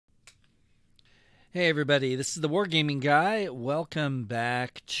Hey everybody, this is the Wargaming guy. Welcome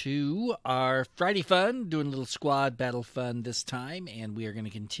back to our Friday fun, doing a little squad battle fun this time, and we are going to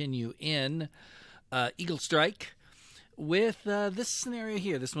continue in Eagle Strike with this scenario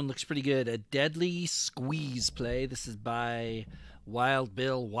here. This one looks pretty good. A deadly squeeze play. This is by Wild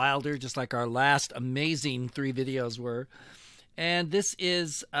Bill Wilder, just like our last amazing 3 videos were. And this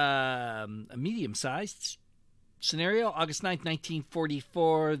is a medium-sized scenario, August 9th,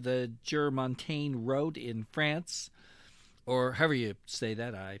 1944, the Germontaine Road in France, or however you say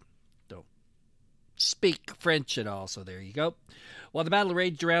that. I don't speak French at all, so there you go. While the battle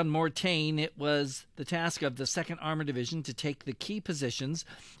raged around Mortagne, it was the task of the 2nd Armored Division to take the key positions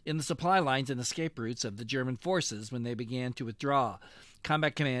in the supply lines and escape routes of the German forces when they began to withdraw.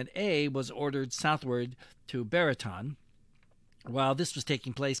 Combat Command A was ordered southward to Barenton. While this was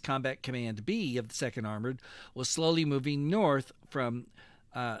taking place, Combat Command B of the 2nd Armored was slowly moving north from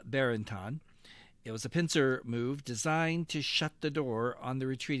Barenton. It was a pincer move designed to shut the door on the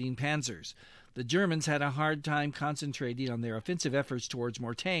retreating panzers. The Germans had a hard time concentrating on their offensive efforts towards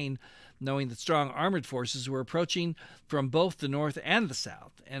Mortagne, knowing that strong armored forces were approaching from both the north and the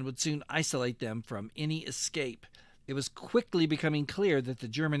south and would soon isolate them from any escape. It was quickly becoming clear that the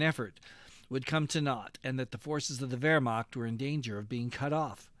German effort would come to naught, and that the forces of the Wehrmacht were in danger of being cut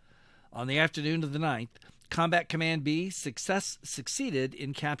off. On the afternoon of the 9th, Combat Command B succeeded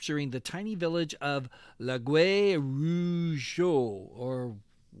in capturing the tiny village of Laguet Rougeau, or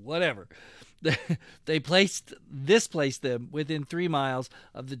whatever. This placed them within 3 miles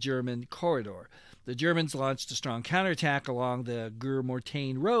of the German corridor. The Germans launched a strong counterattack along the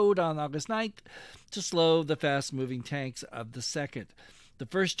Gurs-Mortagne Road on August 9th to slow the fast-moving tanks of the 2nd. The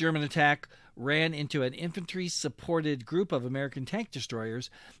first German attack ran into an infantry-supported group of American tank destroyers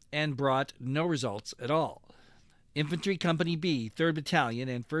and brought no results at all. Infantry Company B, 3rd Battalion,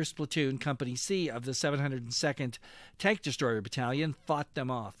 and 1st Platoon Company C of the 702nd Tank Destroyer Battalion fought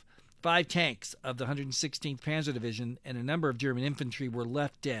them off. 5 tanks of the 116th Panzer Division and a number of German infantry were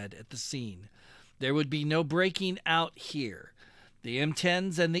left dead at the scene. There would be no breaking out here. The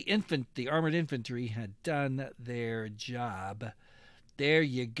M10s and the armored infantry had done their job. There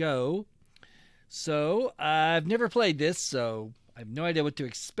you go. So, I've never played this, so I have no idea what to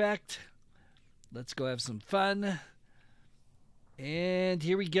expect. Let's go have some fun. And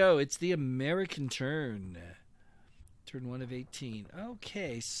here we go. It's the American turn. Turn 1 of 18.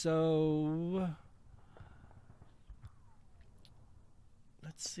 Okay, so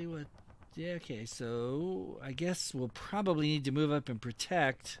let's see what... Yeah, okay, so I guess we'll probably need to move up and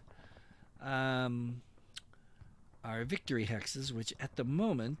protect our victory hexes, which at the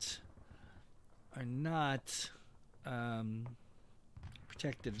moment are not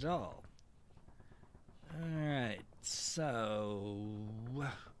protected at all. Alright, so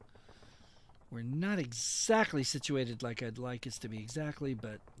we're not exactly situated like I'd like us to be exactly,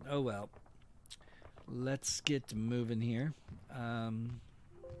 but oh well. Let's get moving here.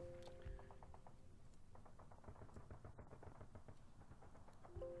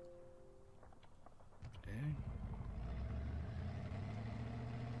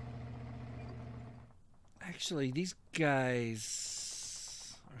 Actually, these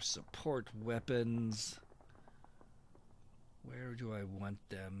guys are support weapons. Where do I want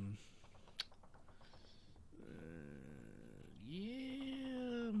them?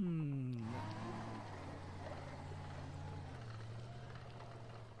 Yeah.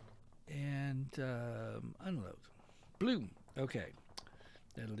 And unload. Bloom. Okay.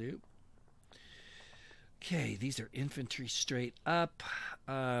 That'll do. Okay, these are infantry straight up.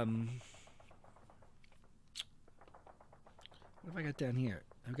 What have I got down here?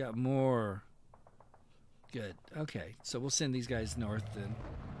 I've got more. Good. Okay, so we'll send these guys north then.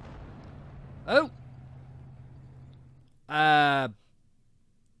 Oh! I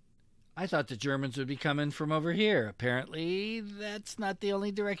thought the Germans would be coming from over here. Apparently, that's not the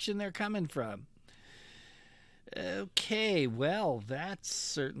only direction they're coming from. Okay, well, that's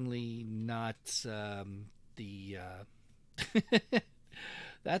certainly not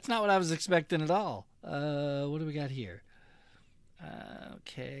that's not what I was expecting at all. What do we got here?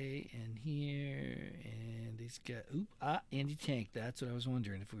 Okay, and here, and these got, anti-tank. That's what I was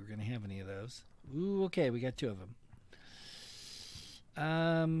wondering, if we were going to have any of those. Ooh, okay, we got 2 of them.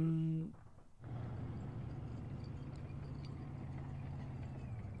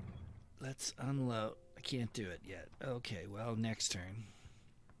 Let's unload. I can't do it yet. Okay, well, next turn.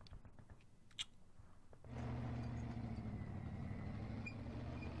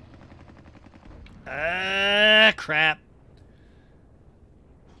 Crap.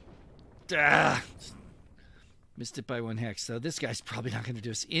 Missed it by 1 hex. So this guy's probably not going to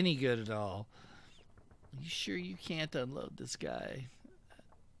do us any good at all. You sure you can't unload this guy?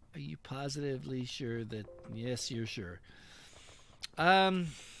 Are you positively sure that... Yes, you're sure.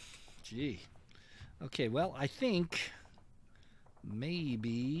 Gee. Okay, well, I think...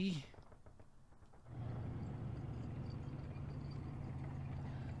 maybe...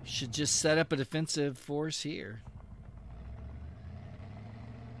 should just set up a defensive force here.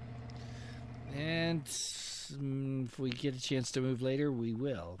 And if we get a chance to move later, we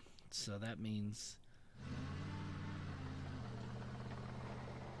will. So that means...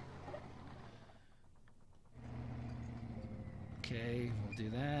 okay, we'll do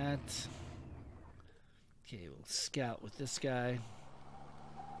that. Okay, we'll scout with this guy.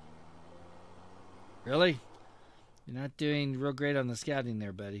 Really? You're not doing real great on the scouting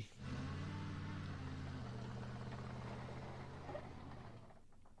there, buddy.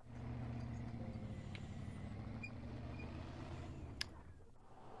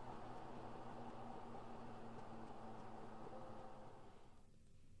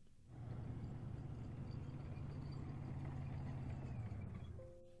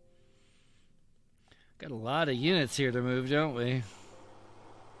 Got a lot of units here to move, don't we?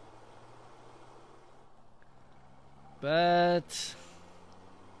 But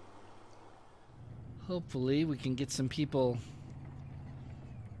hopefully we can get some people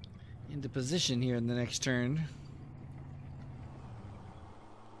into position here in the next turn.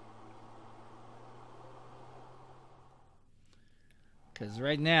 Because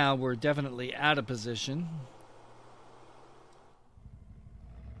right now we're definitely out of position.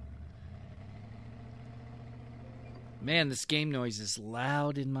 Man, this game noise is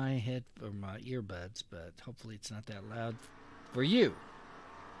loud in my head or my earbuds, but hopefully it's not that loud for you.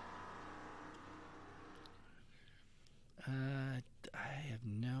 I have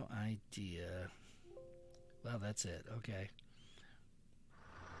no idea. Well, that's it. Okay.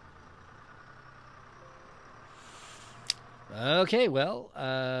 Okay, well,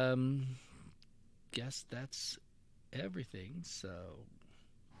 guess that's everything. So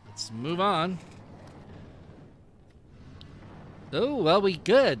let's move on. Oh, well, we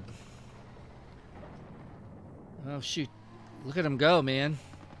good. Oh, shoot. Look at him go, man.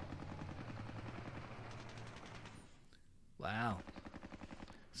 Wow.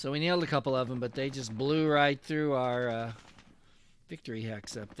 So we nailed a couple of them, but they just blew right through our victory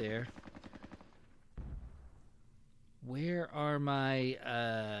hex up there. Where are my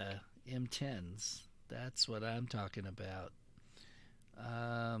M10s? That's what I'm talking about.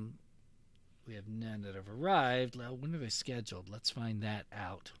 We have none that have arrived. Well, when are they scheduled? Let's find that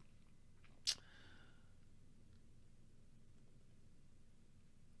out.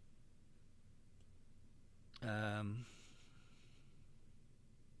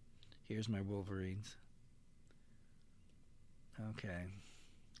 Here's my Wolverines. Okay.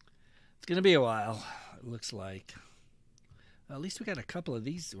 It's going to be a while, it looks like. Well, at least we got a couple of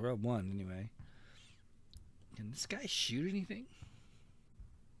these. We're at one, anyway. Can this guy shoot anything?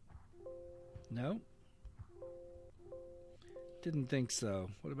 No? Didn't think so.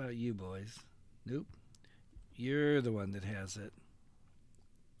 What about you, boys? Nope. You're the one that has it.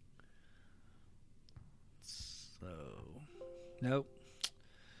 So, nope.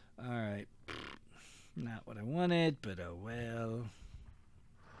 Alright. Not what I wanted, but oh well.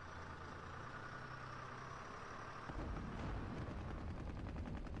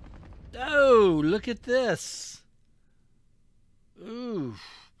 Oh, look at this. Ooh.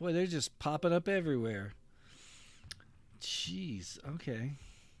 Boy, they're just popping up everywhere. Jeez. Okay.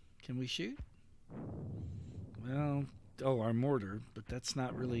 Can we shoot? Well, oh, our mortar, but that's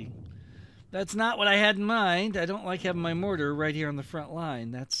not really... That's not what I had in mind. I don't like having my mortar right here on the front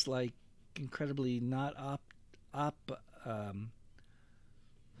line. That's like incredibly not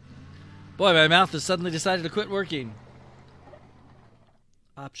Boy, my mouth has suddenly decided to quit working.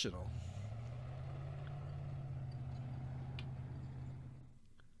 Optional.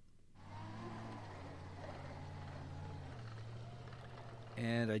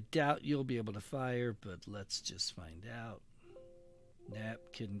 And I doubt you'll be able to fire, but let's just find out. Nope,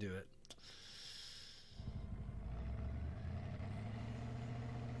 couldn't do it.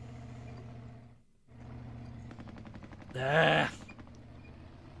 Ah!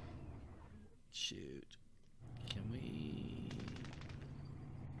 Shoot. Can we...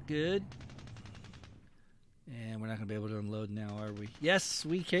 Good. And we're not going to be able to unload now, are we? Yes,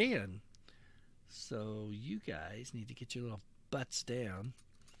 we can. So you guys need to get your little butts down.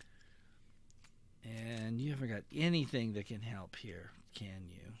 And you haven't got anything that can help here, can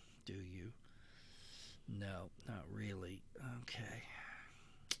you? Do you? No, not really. Okay.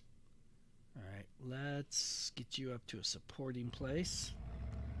 Alright, let's get you up to a supporting place.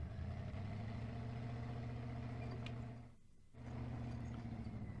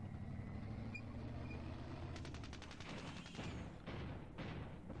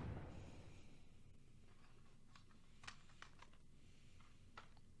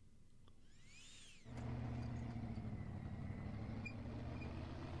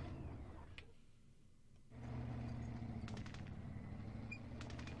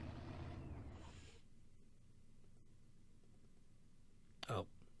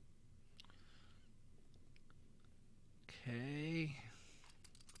 Okay.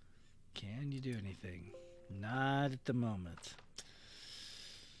 Can you do anything? Not at the moment.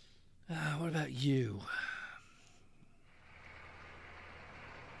 What about you?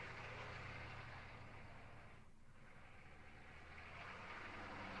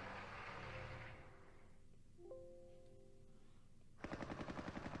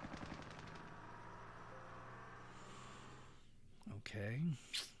 Okay.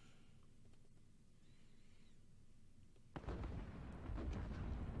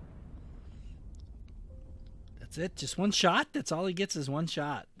 That's it? Just one shot? That's all he gets is one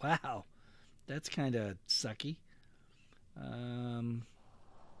shot. Wow. That's kind of sucky. I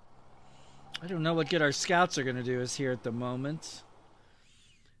don't know what good our scouts are going to do us here at the moment.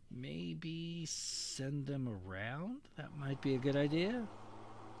 Maybe send them around? That might be a good idea.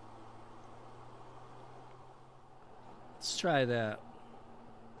 Let's try that.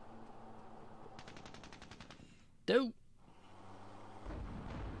 Dope.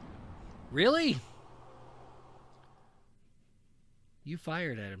 Really? You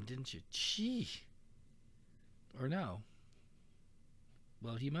fired at him, didn't you? Gee. Or no?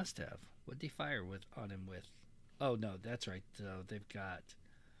 Well, he must have. What'd they fire on him with? Oh, no, that's right. They've got...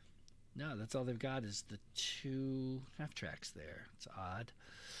 No, that's all they've got is the 2 half-tracks there. It's odd.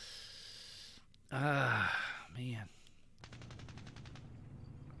 Ah, man.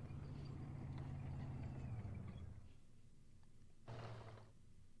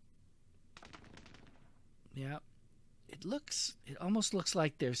 Yeah. It almost looks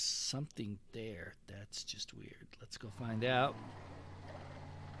like there's something there. That's just weird. Let's go find out.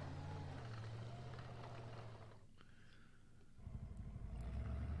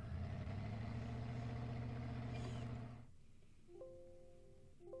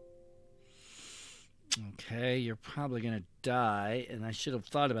 Okay, you're probably going to die, and I should have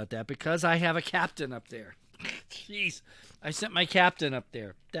thought about that because I have a captain up there. Jeez, I sent my captain up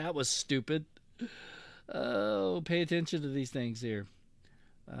there. That was stupid. Oh, pay attention to these things here.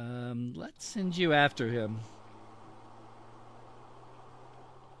 Let's send you after him.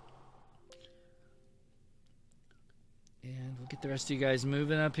 And we'll get the rest of you guys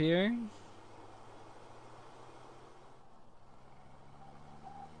moving up here.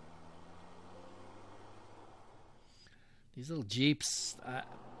 These little Jeeps,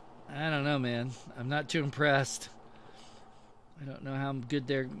 I don't know, man. I'm not too impressed. I don't know how much good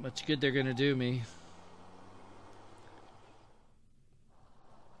they're going to do me.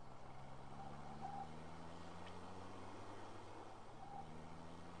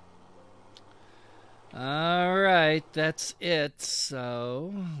 All right, that's it.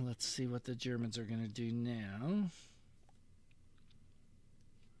 So let's see what the Germans are going to do now.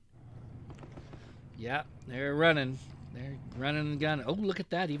 Yeah, they're running. They're running and gunning. Oh, look at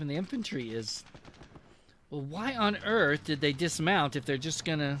that. Even the infantry is... Well, why on earth did they dismount if they're just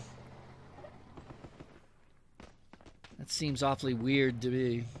going to... That seems awfully weird to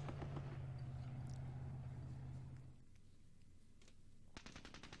me.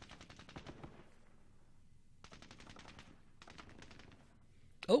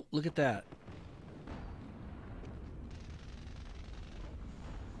 Oh, look at that.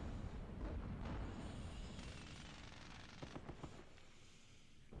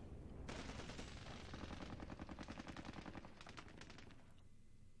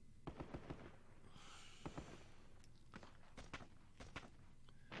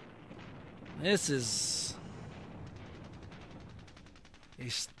 This is a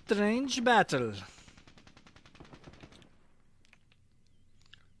strange battle.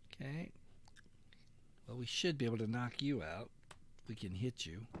 Okay. Well, we should be able to knock you out. We can hit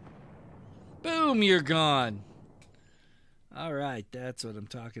you. Boom, you're gone. All right, that's what I'm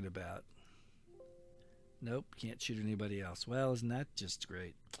talking about. Nope, can't shoot anybody else. Well, isn't that just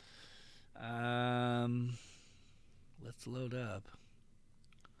great? Let's load up.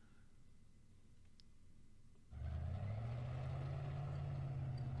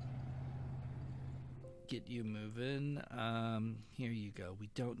 Get you moving. Here you go. We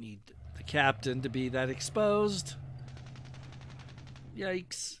don't need the captain to be that exposed.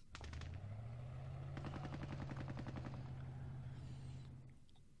 Yikes.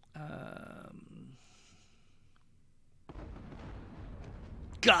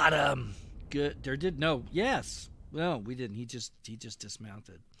 Got him. Good. There did no. Yes. No, we didn't. He just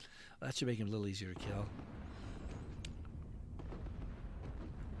dismounted. That should make him a little easier to kill.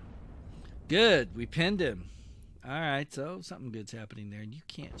 Good. We pinned him. All right. So something good's happening there. And you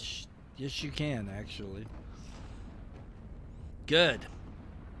can't. Yes, you can, actually. Good.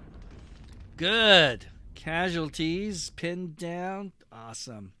 Good. Casualties pinned down.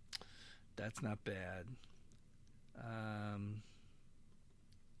 Awesome. That's not bad.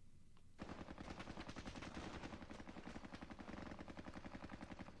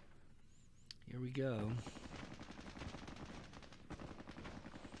 Here we go.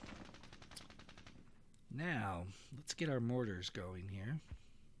 Now, let's get our mortars going here.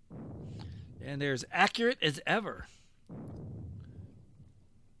 And they're as accurate as ever.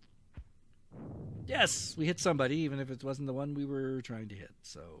 Yes, we hit somebody, even if it wasn't the one we were trying to hit.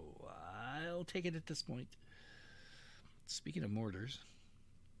 So I'll take it at this point. Speaking of mortars.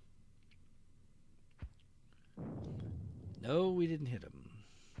 No, we didn't hit him.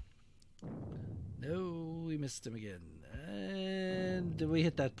 No, we missed him again. And we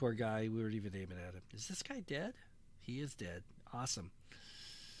hit that poor guy. We weren't even aiming at him. Is this guy dead? He is dead. Awesome.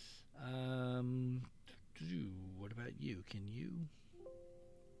 What about you? Can you?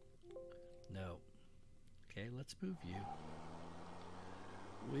 No. Okay, let's move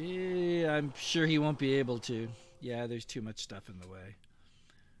you. I'm sure he won't be able to. Yeah, there's too much stuff in the way.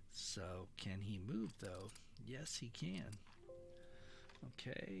 So, can he move, though? Yes, he can.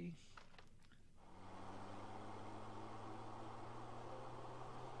 Okay.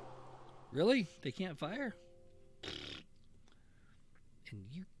 Really? They can't fire? And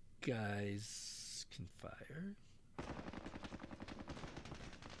you guys can fire.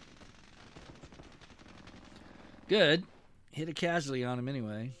 Good. Hit a casualty on him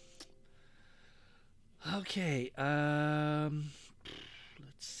anyway. Okay, let's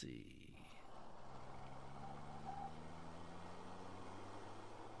see.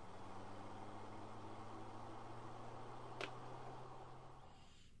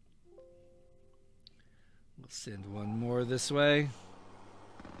 We'll send one more this way.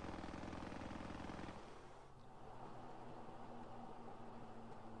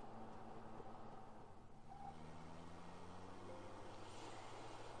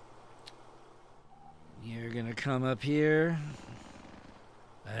 You're gonna come up here.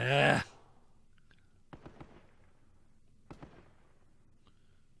 Ah.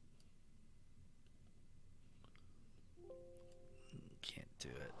 Can't do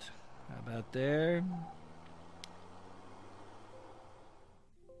it. How about there?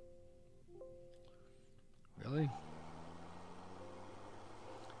 Really?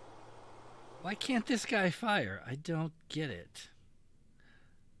 Why can't this guy fire? I don't get it.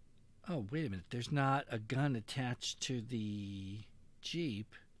 Oh, wait a minute. There's not a gun attached to the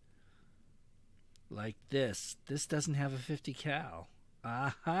Jeep like this. This doesn't have a 50 cal.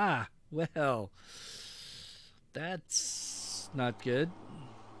 Aha! Well, that's not good.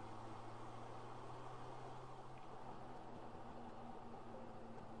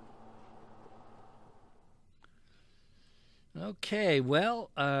 Okay,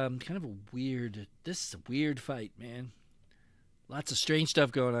 well, kind of a weird. This is a weird fight, man. Lots of strange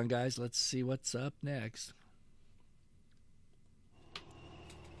stuff going on, guys. Let's see what's up next.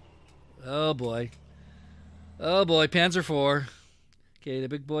 Oh boy. Oh boy, Panzer IV. Okay, the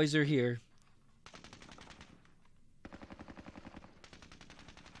big boys are here.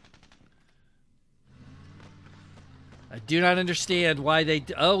 I do not understand why they...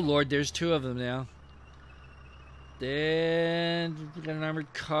 Oh, Lord, there's two of them now. Then we got an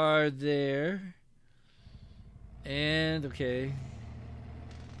armored car there. And, okay.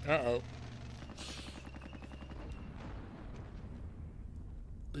 Uh-oh.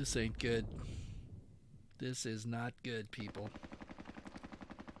 This ain't good. This is not good, people.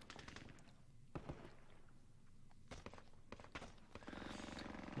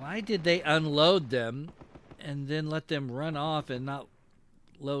 Why did they unload them and then let them run off and not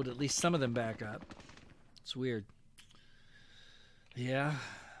load at least some of them back up? It's weird. Yeah.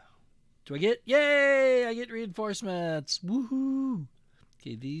 Do I get... Yay! I get reinforcements. Woohoo!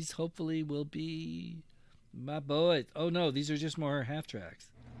 Okay, these hopefully will be my boys. Oh, no, these are just more half-tracks.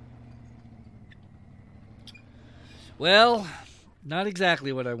 Well, not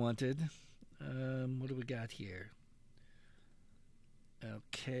exactly what I wanted. What do we got here?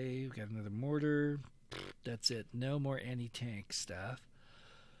 Okay, we got another mortar. That's it. No more anti-tank stuff.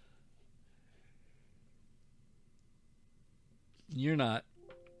 You're not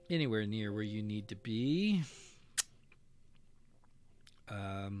anywhere near where you need to be.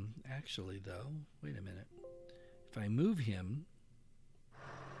 Actually, though, wait a minute. If I move him,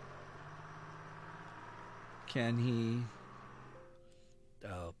 can he...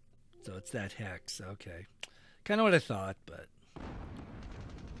 Oh, so it's that hex. Okay. Kind of what I thought, but...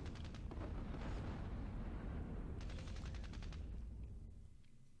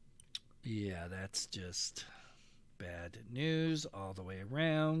 Yeah, that's just bad news all the way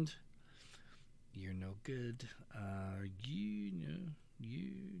around. You're no good.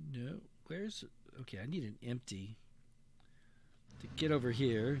 You know. Where's... Okay, I need an empty to get over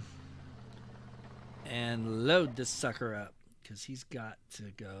here and load this sucker up, because he's got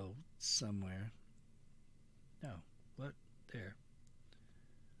to go somewhere. No, what? There.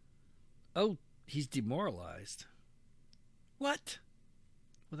 Oh, he's demoralized. What?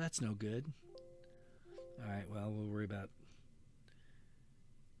 Well, that's no good. All right, well, we'll worry about...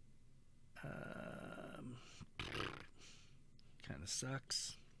 kind of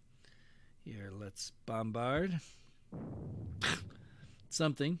sucks. Here, let's bombard.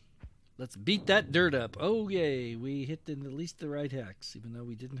 Something. Let's beat that dirt up. Oh, yay. We hit at least the right hex, even though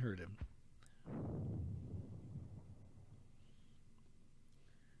we didn't hurt him.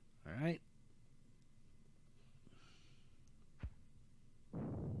 All right.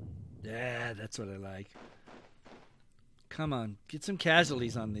 Yeah, that's what I like. Come on. Get some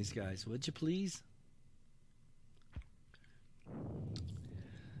casualties on these guys, would you please?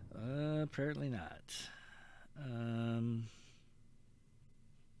 Apparently not.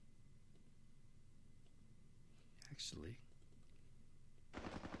 Actually.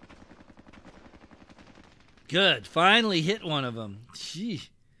 Good. Finally hit one of them. Gee.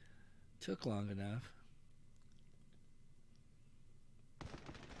 Took long enough.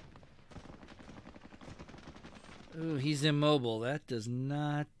 Ooh, he's immobile. That does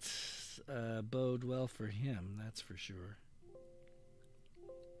not bode well for him, that's for sure.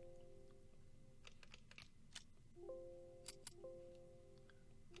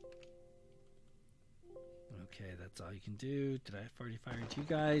 Okay, that's all you can do. Did I already fire at you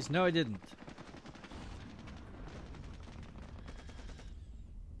guys? No, I didn't.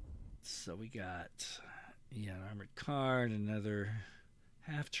 So we got an armored car and another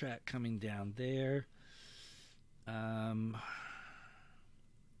half-track coming down there. Yeah,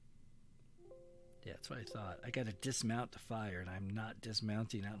 that's what I thought. I got to dismount to fire, and I'm not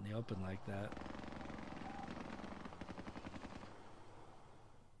dismounting out in the open like that.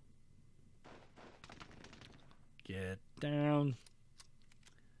 Get down.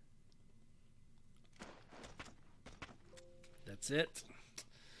 That's it.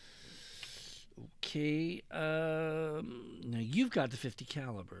 Okay. Now you've got the 50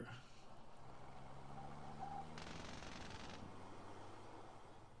 caliber.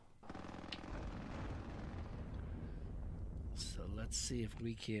 So let's see if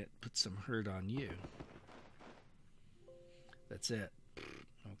we can't put some hurt on you. That's it.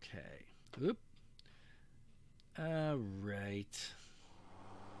 Okay. Oop. All right.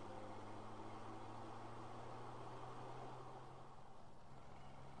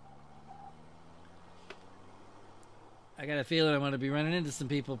 I got a feeling I'm going to be running into some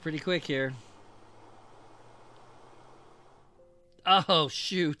people pretty quick here. Oh,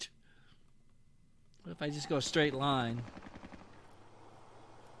 shoot. What if I just go a straight line?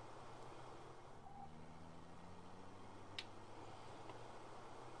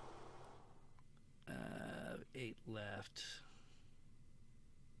 Eight left.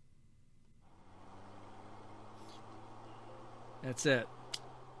 That's it.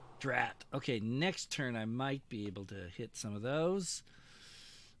 Drat. Okay, next turn I might be able to hit some of those.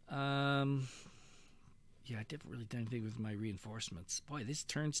 Yeah, I didn't really do anything with my reinforcements. Boy, these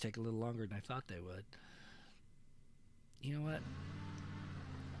turns take a little longer than I thought they would. You know what?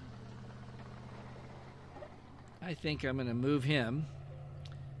 I think I'm going to move him.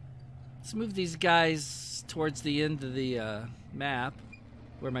 Let's move these guys towards the end of the map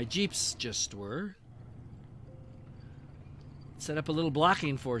where my jeeps just were. Set up a little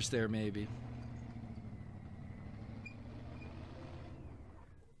blocking force there, maybe.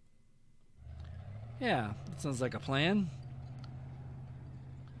 Yeah, that sounds like a plan.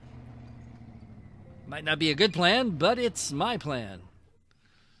 Might not be a good plan, but it's my plan.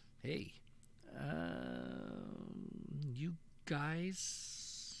 Hey, you guys.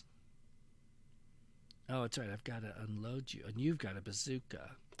 Oh, it's right. I've got to unload you, and you've got a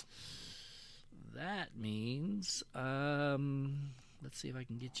bazooka. That means, let's see if I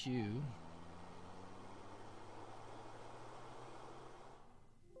can get you.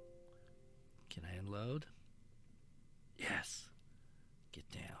 Can I unload? Yes. Get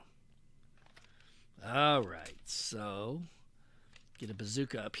down. All right, so get a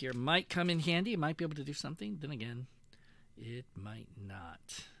bazooka up here. Might come in handy. It might be able to do something. Then again, it might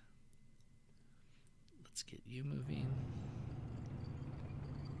not. Let's get you moving.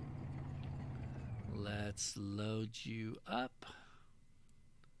 Let's load you up.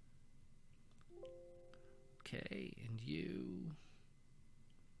 Okay, and you...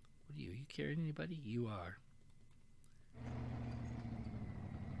 What are you? Are you carrying anybody? You are.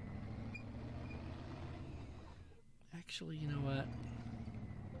 Actually, you know what?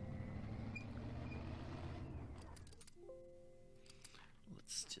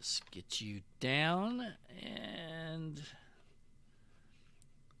 Just get you down and...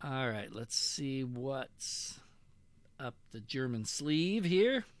 All right, let's see what's up the German sleeve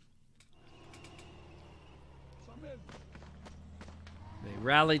here. They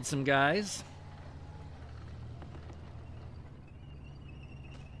rallied some guys.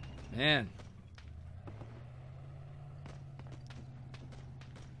 Man.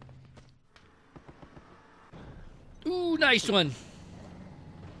 Ooh, nice one.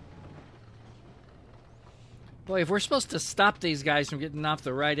 Boy, if we're supposed to stop these guys from getting off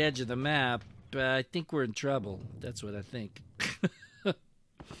the right edge of the map, I think we're in trouble. That's what I think.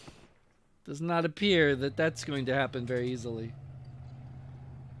 Does not appear that that's going to happen very easily.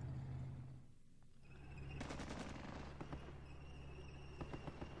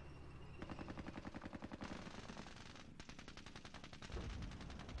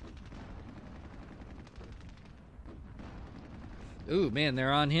 Ooh, man,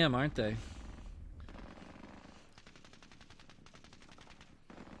 they're on him, aren't they?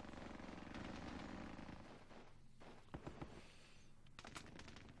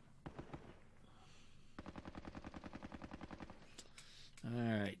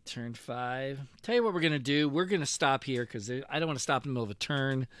 All right, turn 5. Tell you what we're going to do. We're going to stop here because I don't want to stop in the middle of a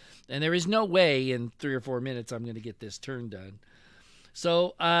turn. And there is no way in 3 or 4 minutes I'm going to get this turn done.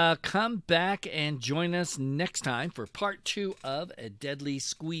 So come back and join us next time for part 2 of a Deadly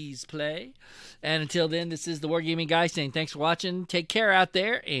Squeeze play. And until then, this is the Wargaming Guy saying thanks for watching. Take care out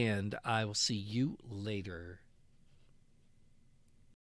there, and I will see you later.